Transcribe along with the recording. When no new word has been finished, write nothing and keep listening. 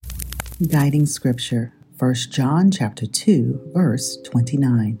Guiding Scripture, 1 John chapter 2, verse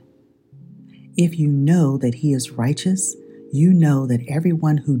 29. If you know that he is righteous, you know that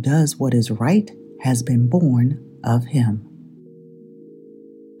everyone who does what is right has been born of him.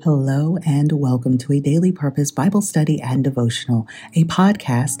 Hello and welcome to a Daily Purpose Bible Study and Devotional, a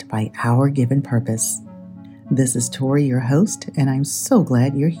podcast by Our Given Purpose. This is Tori, your host, and I'm so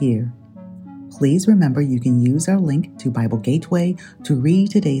glad you're here. Please remember you can use our link to Bible Gateway to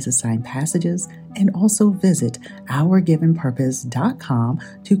read today's assigned passages and also visit OurGivenPurpose.com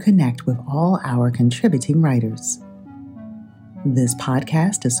to connect with all our contributing writers. This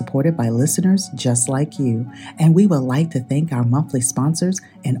podcast is supported by listeners just like you, and we would like to thank our monthly sponsors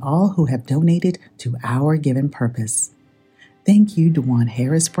and all who have donated to Our Given Purpose. Thank you, Dewan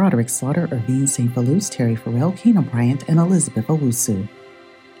Harris, Broderick Slaughter, Irvine St. Felus, Terry Farrell, Keenan Bryant, and Elizabeth Owusu.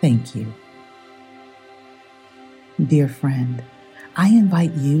 Thank you. Dear friend, I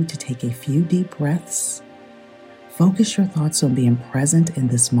invite you to take a few deep breaths. Focus your thoughts on being present in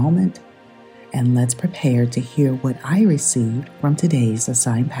this moment, and let's prepare to hear what I received from today's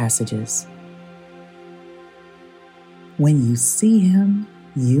assigned passages. When You See Him,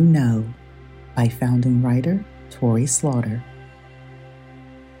 You Know, by founding writer Tori Slaughter.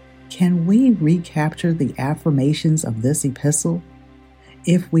 Can we recapture the affirmations of this epistle?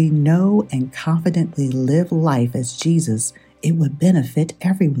 If we know and confidently live life as Jesus, it would benefit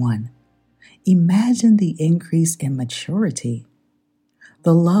everyone. Imagine the increase in maturity.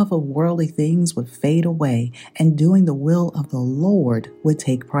 The love of worldly things would fade away, and doing the will of the Lord would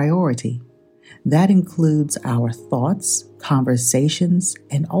take priority. That includes our thoughts, conversations,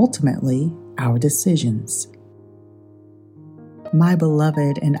 and ultimately our decisions. My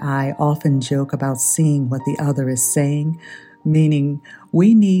beloved and I often joke about seeing what the other is saying, meaning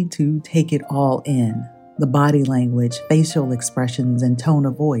we need to take it all in, the body language, facial expressions, and tone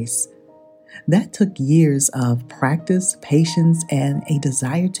of voice. That took years of practice, patience, and a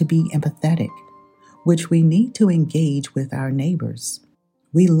desire to be empathetic, which we need to engage with our neighbors.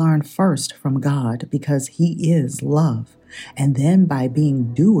 We learn first from God because He is love, and then by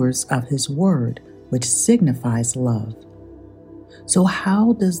being doers of His word, which signifies love. So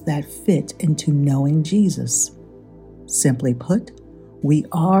how does that fit into knowing Jesus? Simply put, we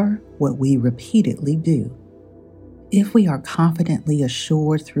are what we repeatedly do. If we are confidently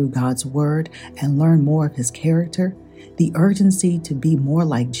assured through God's word and learn more of His character, the urgency to be more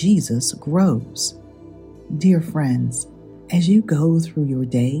like Jesus grows. Dear friends, as you go through your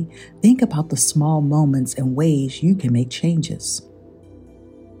day, think about the small moments and ways you can make changes.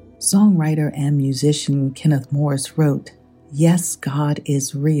 Songwriter and musician Kenneth Morris wrote, "Yes, God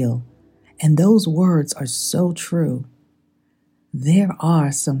is real," and those words are so true. There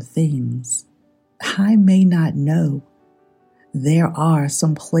are some things I may not know. There are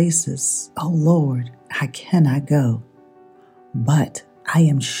some places, oh Lord, I cannot go. But I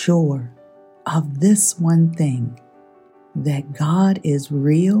am sure of this one thing, that God is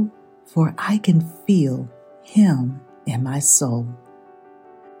real, for I can feel Him in my soul.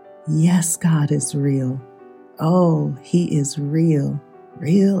 Yes, God is real. Oh, He is real,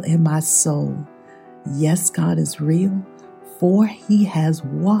 real in my soul. Yes, God is real, for He has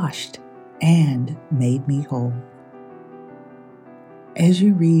washed and made me whole. As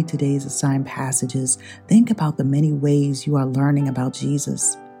you read today's assigned passages, think about the many ways you are learning about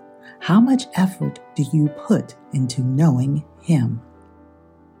Jesus. How much effort do you put into knowing Him?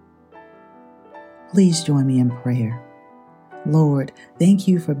 Please join me in prayer. Lord, thank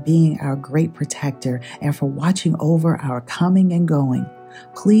You for being our great protector and for watching over our coming and going.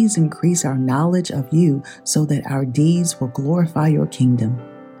 Please increase our knowledge of You so that our deeds will glorify Your kingdom.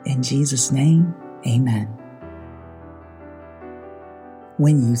 In Jesus' name, amen.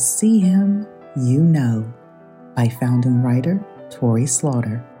 When You See Him, You Know, by founding writer Tori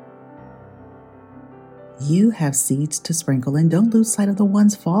Slaughter. You have seeds to sprinkle, and don't lose sight of the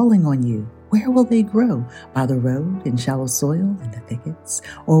ones falling on you. Where will they grow? By the road, in shallow soil, in the thickets?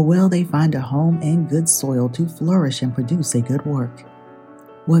 Or will they find a home in good soil to flourish and produce a good work?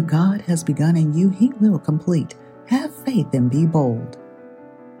 What God has begun in you, He will complete. Have faith and be bold.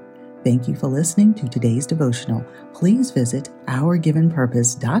 Thank you for listening to today's devotional. Please visit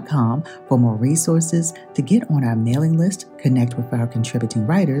OurGivenPurpose.com for more resources, to get on our mailing list, connect with our contributing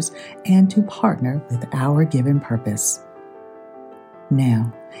writers, and to partner with Our Given Purpose.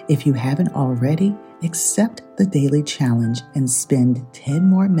 Now, if you haven't already, accept the daily challenge and spend 10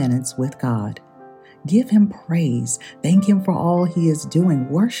 more minutes with God. Give Him praise. Thank Him for all He is doing.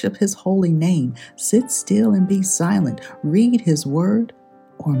 Worship His holy name. Sit still and be silent. Read His word,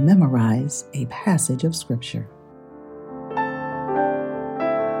 or memorize a passage of Scripture.